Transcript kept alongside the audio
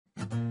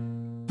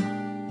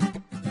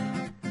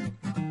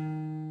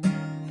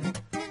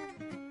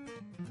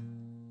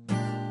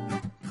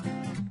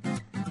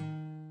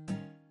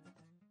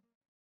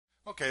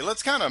Okay,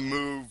 let's kind of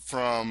move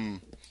from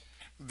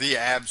the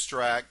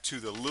abstract to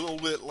the little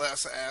bit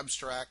less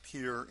abstract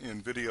here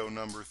in video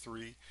number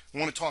 3. I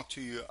want to talk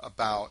to you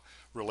about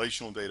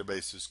relational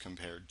databases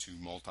compared to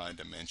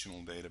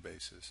multidimensional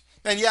databases.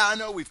 And yeah, I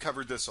know we've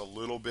covered this a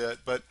little bit,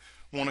 but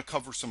I want to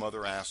cover some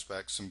other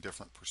aspects, some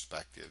different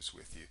perspectives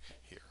with you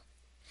here.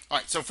 All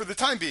right, so for the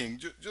time being,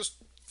 just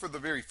for the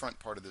very front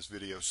part of this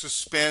video,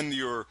 suspend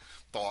your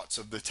thoughts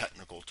of the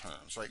technical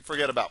terms, right?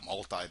 Forget about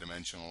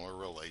multidimensional or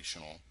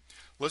relational.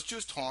 Let's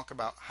just talk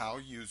about how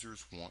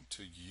users want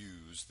to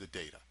use the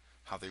data,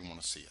 how they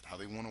want to see it, how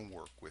they want to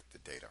work with the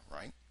data,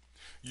 right?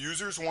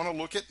 Users want to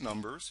look at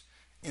numbers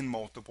in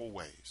multiple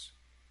ways.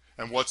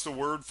 And what's the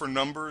word for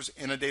numbers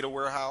in a data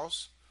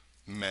warehouse?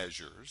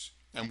 Measures.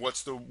 And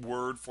what's the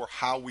word for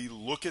how we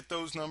look at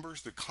those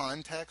numbers, the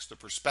context, the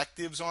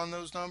perspectives on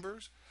those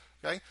numbers?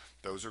 Okay,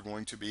 those are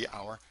going to be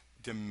our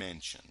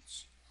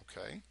dimensions.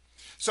 Okay,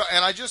 so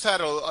and I just had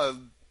a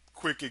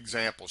quick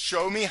example.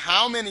 Show me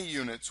how many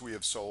units we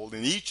have sold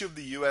in each of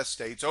the U.S.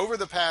 states over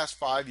the past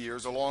 5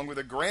 years, along with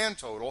a grand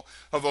total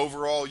of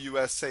overall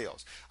U.S.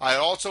 sales. I'd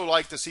also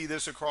like to see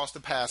this across the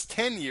past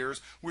 10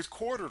 years with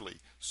quarterly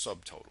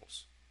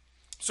subtotals.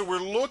 So we're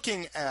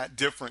looking at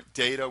different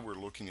data. We're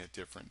looking at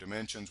different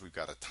dimensions. We've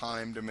got a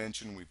time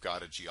dimension. We've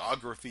got a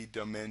geography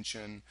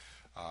dimension.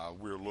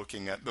 We're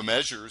looking at the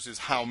measures is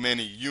how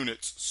many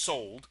units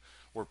sold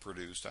or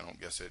produced. I don't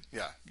guess it.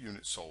 Yeah,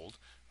 units sold.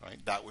 Right.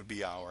 That would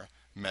be our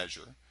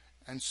measure.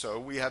 And so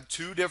we have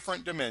two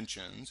different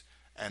dimensions,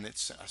 and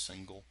it's a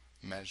single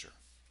measure.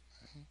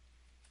 Okay.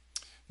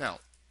 Now,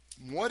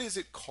 what is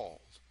it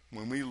called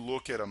when we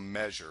look at a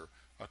measure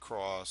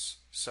across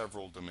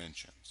several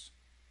dimensions?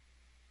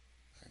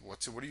 What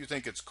do you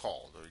think it's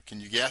called? Or can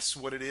you guess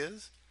what it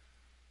is?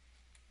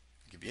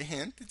 I'll give you a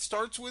hint. It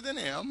starts with an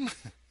M.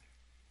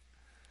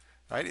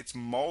 Right? It's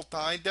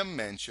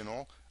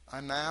multidimensional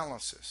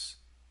analysis.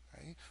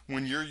 Right?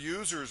 When your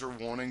users are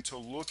wanting to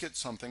look at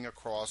something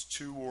across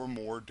two or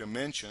more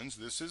dimensions,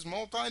 this is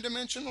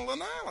multidimensional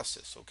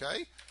analysis.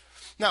 Okay?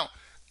 Now,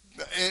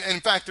 in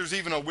fact, there's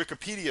even a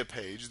Wikipedia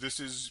page. This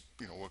is,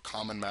 a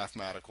common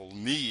mathematical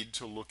need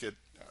to look at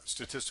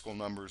statistical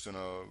numbers in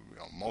a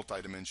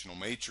multidimensional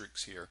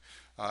matrix here.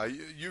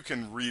 You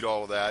can read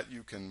all of that.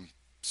 You can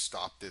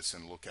stop this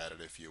and look at it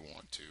if you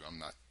want to. I'm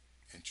not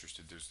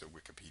interested. There's the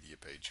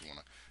Wikipedia page. You want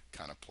to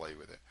kind of play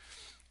with it.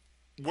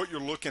 What you're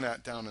looking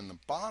at down in the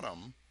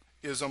bottom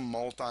is a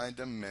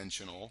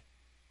multi-dimensional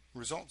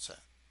result set.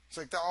 It's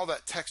like all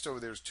that text over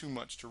there is too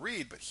much to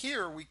read, but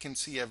here we can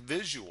see a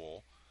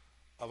visual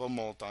of a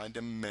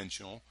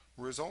multi-dimensional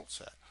result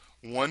set.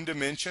 One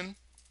dimension,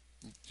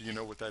 do you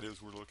know what that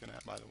is we're looking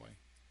at, by the way?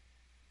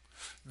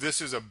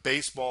 This is a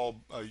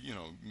baseball,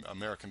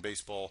 American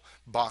baseball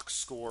box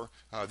score.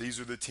 These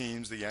are the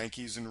teams, the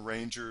Yankees and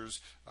Rangers,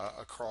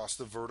 across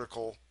the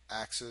vertical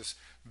axis.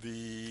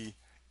 The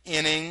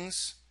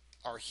innings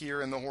are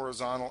here in the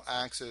horizontal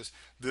axis.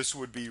 This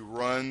would be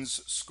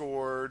runs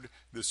scored.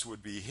 This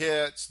would be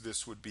hits.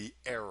 This would be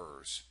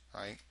errors,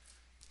 right?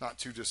 Not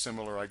too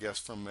dissimilar, I guess,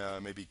 from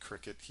maybe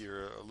cricket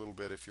here a little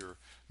bit if you're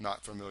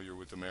not familiar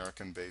with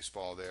American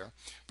baseball there.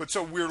 But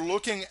so we're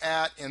looking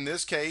at, in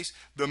this case,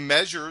 the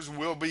measures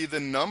will be the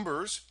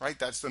numbers, right?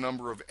 That's the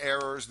number of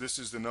errors. This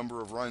is the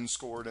number of runs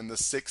scored in the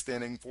 6th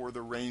inning for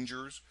the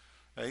Rangers.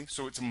 Okay?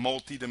 So it's a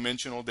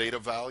multi-dimensional data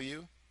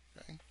value.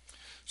 Okay?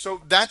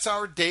 So that's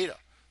our data.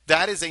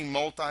 That is a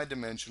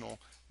multi-dimensional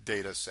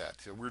data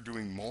set. So we're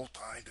doing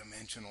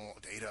multi-dimensional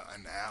data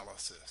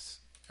analysis.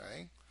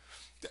 Okay?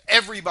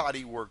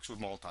 Everybody works with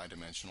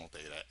multidimensional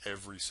data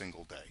every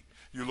single day.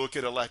 You look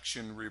at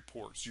election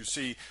reports. You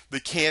see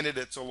the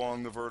candidates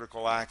along the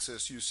vertical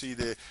axis. You see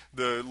the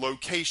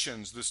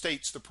locations, the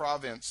states, the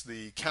province,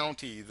 the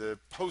county, the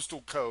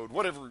postal code,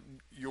 whatever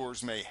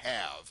yours may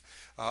have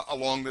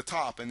along the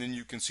top. And then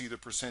you can see the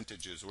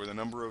percentages or the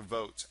number of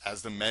votes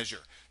as the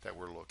measure that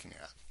we're looking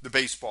at. The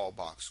baseball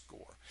box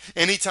score.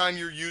 Anytime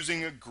you're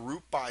using a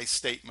group by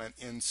statement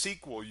in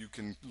SQL, you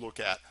can look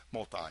at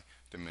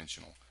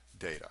multidimensional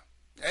data.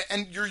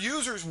 And your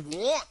users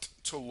want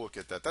to look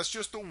at that. That's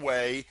just the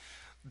way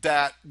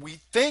that we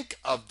think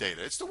of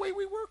data. It's the way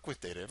we work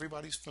with data.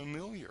 Everybody's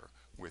familiar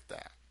with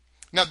that.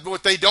 Now,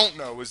 what they don't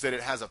know is that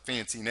it has a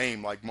fancy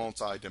name like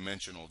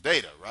multidimensional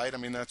data, right? I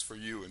mean, that's for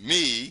you and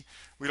me.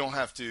 We don't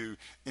have to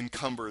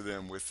encumber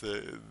them with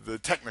the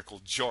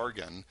technical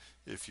jargon,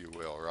 if you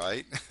will,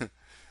 right?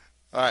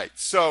 All right,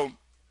 so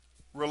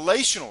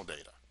relational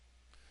data,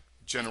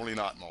 generally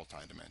not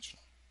multidimensional.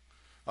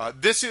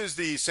 This is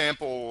the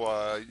sample.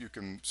 You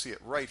can see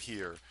it right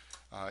here.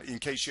 In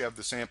case you have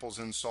the samples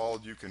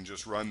installed, you can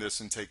just run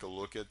this and take a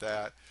look at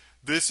that.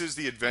 This is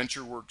the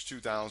AdventureWorks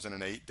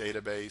 2008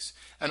 database.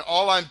 And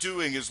all I'm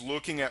doing is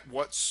looking at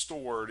what's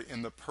stored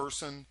in the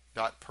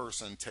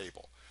person.person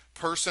table.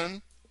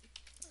 Person,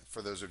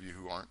 for those of you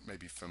who aren't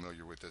maybe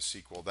familiar with this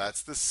SQL,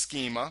 that's the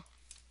schema.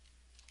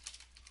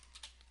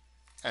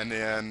 And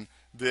then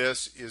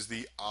this is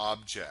the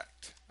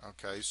object.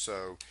 Okay,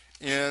 so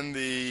in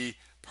the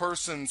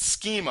person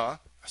schema,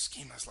 a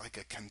schema is like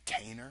a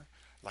container.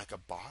 like a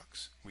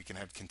box. We can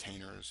have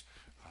containers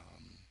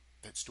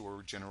that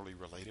store generally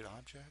related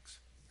objects.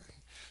 Okay?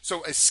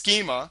 So a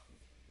schema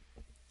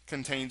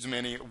contains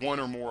one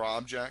or more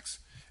objects,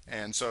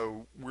 and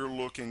so we're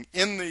looking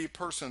in the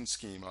person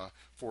schema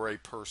for a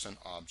person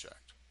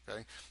object.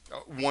 Okay,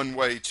 one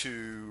way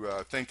to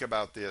think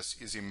about this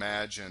is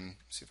imagine.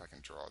 See if I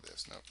can draw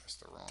this. No, that's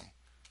the wrong.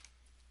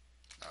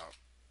 Oh,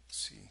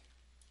 see,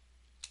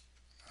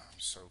 I'm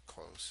so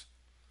close,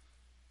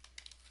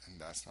 and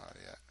that's not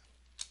it.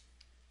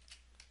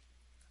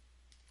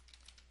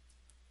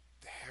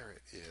 There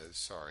it is.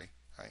 Sorry.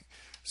 Right.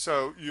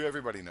 So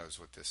everybody knows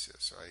what this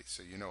is, right?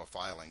 So you know a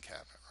filing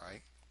cabinet,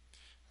 right?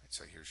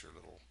 So here's your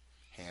little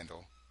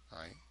handle,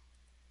 right?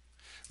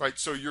 Right,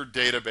 so your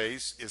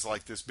database is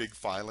like this big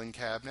filing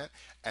cabinet,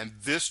 and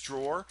this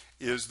drawer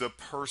is the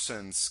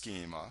person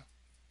schema,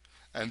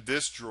 and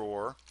this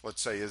drawer,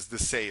 let's say, is the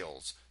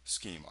sales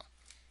schema.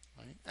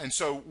 Right? And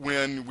so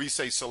when we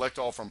say select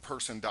all from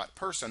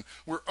person.person,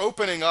 we're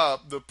opening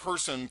up the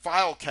person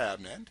file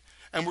cabinet,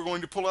 and we're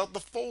going to pull out the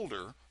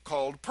folder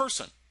called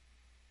person.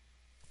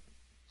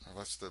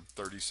 That's the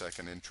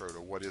 30-second intro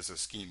to what is a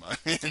schema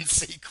in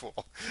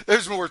SQL.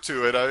 There's more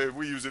to it.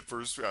 We use it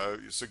for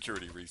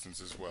security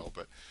reasons as well,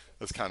 but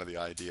that's kind of the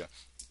idea.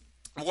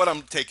 What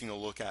I'm taking a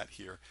look at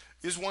here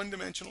is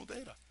one-dimensional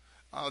data.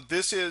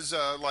 This is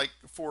like,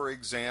 for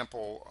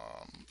example,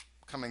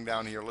 coming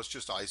down here, let's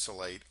just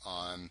isolate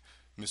on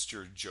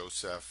Mr.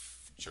 Joseph,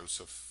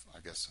 I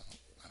guess,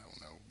 I don't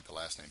know the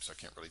last name, so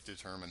I can't really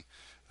determine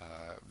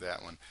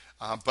that one.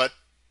 But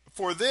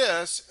for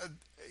this,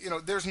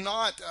 there's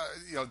not,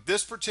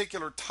 this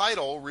particular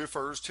title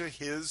refers to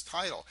his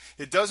title.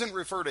 It doesn't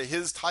refer to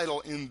his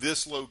title in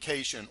this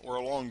location or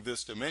along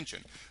this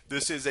dimension.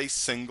 This is a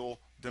single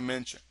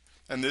dimension.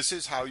 And this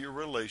is how your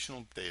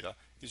relational data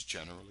is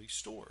generally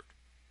stored.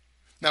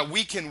 Now,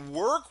 we can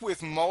work with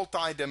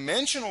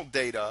multidimensional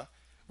data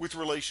with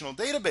relational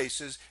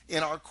databases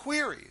in our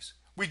queries.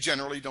 We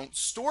generally don't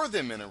store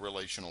them in a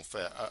relational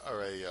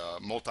or a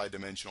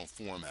multidimensional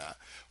format.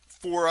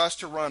 For us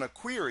to run a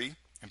query,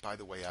 and by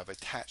the way, I've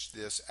attached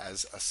this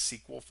as a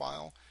SQL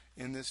file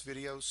in this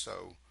video,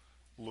 so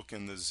look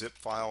in the zip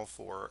file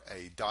for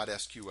a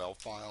 .sql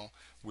file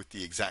with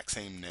the exact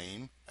same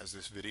name as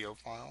this video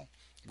file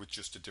with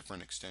just a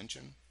different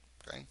extension.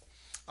 Okay,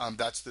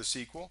 that's the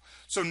SQL.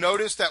 So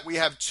notice that we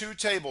have two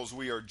tables.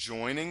 We are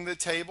joining the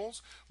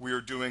tables. We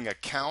are doing a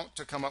count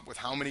to come up with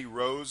how many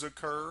rows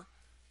occur.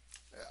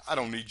 I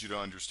don't need you to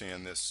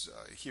understand this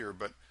here,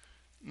 but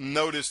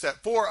notice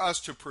that for us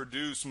to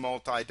produce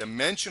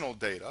multidimensional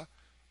data,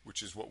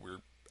 which is what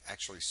we're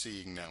actually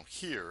seeing now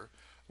here,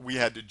 we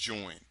had to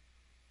join.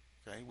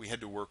 Okay, we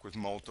had to work with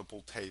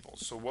multiple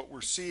tables. So what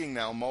we're seeing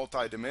now,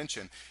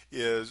 multi-dimension,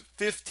 is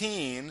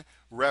 15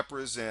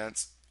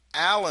 represents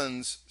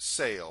Alan's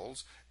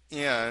sales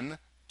in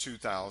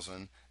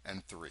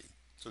 2003.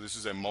 So this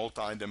is a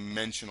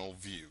multi-dimensional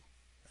view.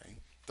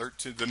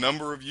 The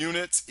number of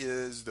units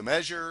is the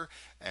measure,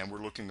 and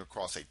we're looking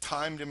across a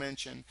time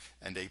dimension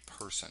and a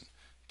person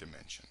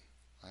dimension.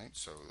 Right?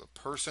 So the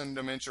person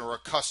dimension, or a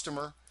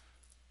customer,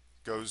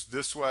 goes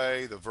this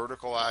way, the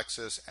vertical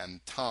axis,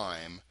 and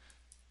time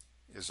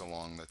is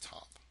along the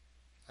top.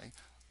 Right?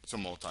 It's a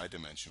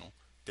multi-dimensional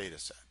data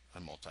set, a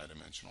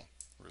multi-dimensional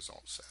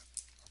result set.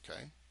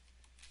 Okay.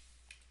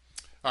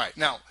 All right.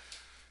 Now,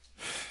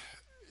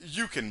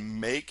 you can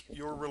make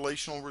your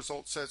relational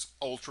result sets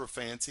ultra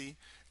fancy.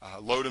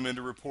 Load them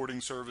into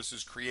reporting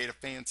services, create a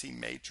fancy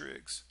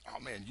matrix. Oh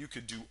man, you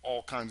could do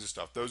all kinds of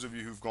stuff. Those of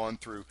you who've gone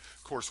through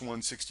course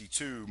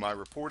 162, my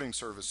reporting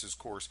services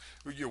course,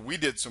 we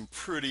did some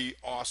pretty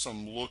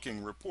awesome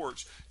looking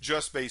reports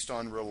just based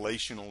on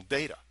relational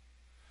data.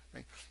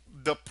 Okay?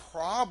 The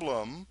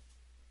problem,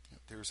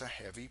 there's a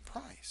heavy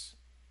price.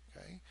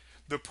 Okay?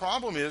 The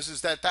problem is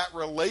that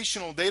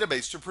relational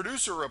database, to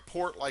produce a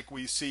report like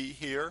we see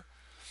here,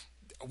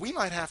 we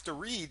might have to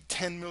read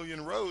 10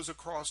 million rows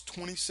across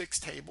 26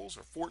 tables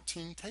or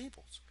 14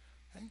 tables.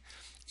 Okay?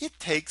 It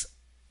takes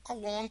a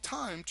long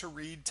time to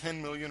read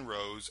 10 million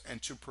rows and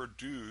to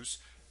produce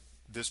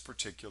this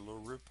particular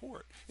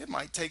report. It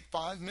might take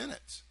 5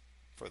 minutes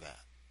for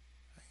that.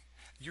 Okay?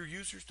 Your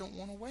users don't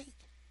want to wait.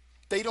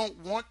 They don't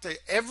want to,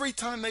 every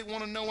time they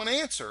want to know an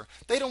answer,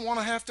 they don't want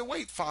to have to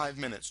wait 5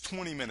 minutes,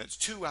 20 minutes,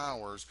 2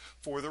 hours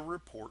for the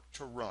report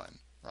to run.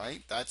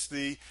 Right? That's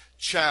the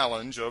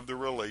challenge of the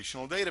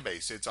relational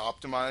database. It's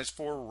optimized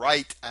for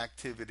write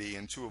activity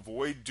and to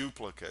avoid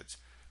duplicates,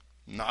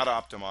 not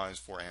optimized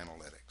for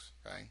analytics.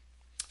 Okay?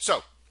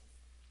 So,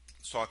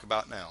 let's talk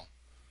about now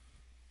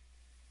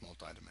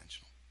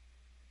multidimensional.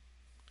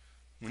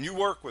 When you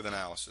work with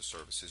analysis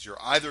services, you're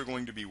either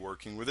going to be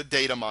working with a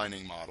data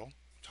mining model,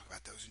 we'll talk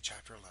about those in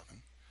chapter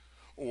 11,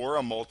 or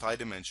a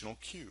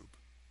multidimensional cube.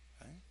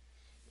 Okay?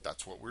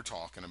 That's what we're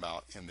talking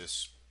about in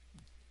this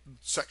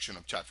section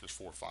of chapters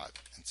 4, 5,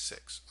 and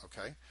 6.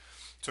 Okay,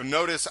 so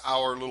notice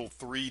our little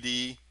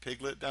 3D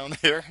piglet down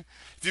there.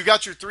 If you've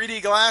got your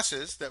 3D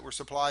glasses that were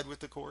supplied with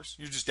the course,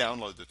 you just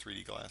download the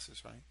 3D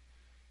glasses, right?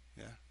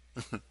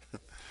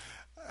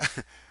 Yeah.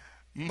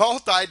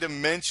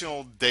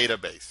 Multidimensional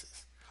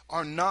databases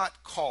are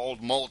not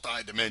called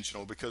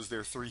multidimensional because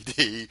they're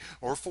 3D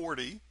or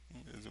 4D,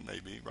 as it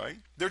may be, right?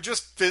 They're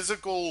just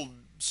physical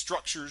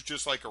structures,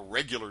 just like a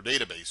regular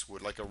database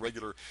would, like a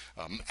regular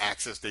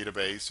Access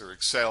database or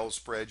Excel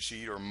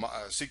spreadsheet or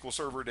SQL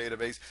Server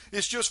database.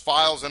 It's just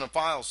files in a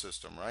file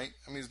system, right?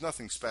 I mean, there's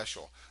nothing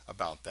special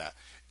about that.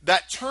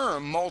 That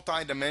term,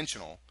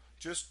 multidimensional,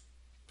 just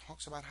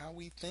talks about how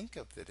we think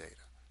of the data.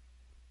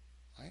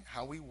 Right?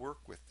 How we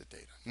work with the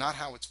data, not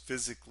how it's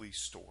physically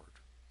stored.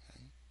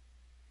 Okay?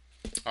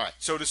 All right,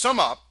 so to sum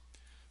up,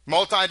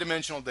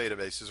 multidimensional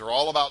databases are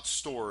all about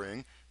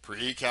storing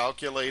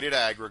pre-calculated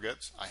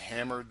aggregates. I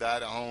hammered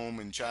that home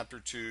in chapter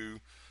 2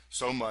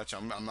 so much,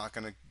 I'm not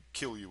going to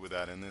kill you with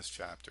that in this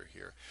chapter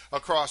here,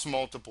 across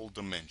multiple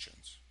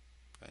dimensions.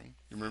 Okay?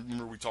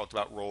 Remember we talked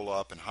about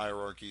roll-up and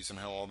hierarchies and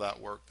how all that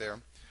worked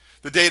there.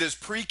 The data is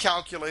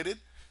pre-calculated.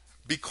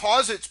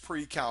 Because it's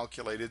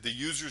pre-calculated, the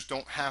users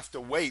don't have to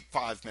wait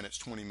 5 minutes,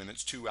 20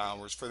 minutes, 2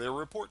 hours for their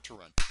report to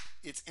run.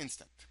 It's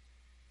instant.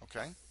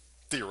 Okay?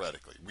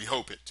 Theoretically. We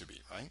hope it to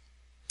be, right?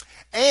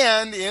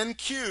 And in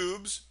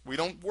cubes, we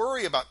don't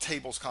worry about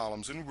tables,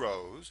 columns, and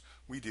rows.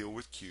 We deal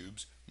with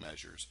cubes,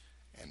 measures,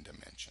 and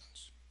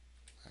dimensions.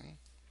 Okay?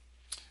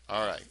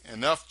 All right,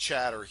 enough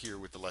chatter here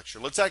with the lecture.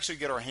 Let's actually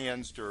get our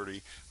hands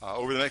dirty.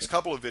 Over the next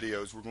couple of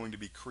videos, we're going to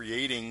be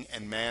creating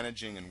and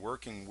managing and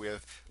working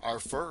with our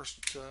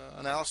first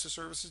analysis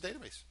services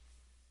database.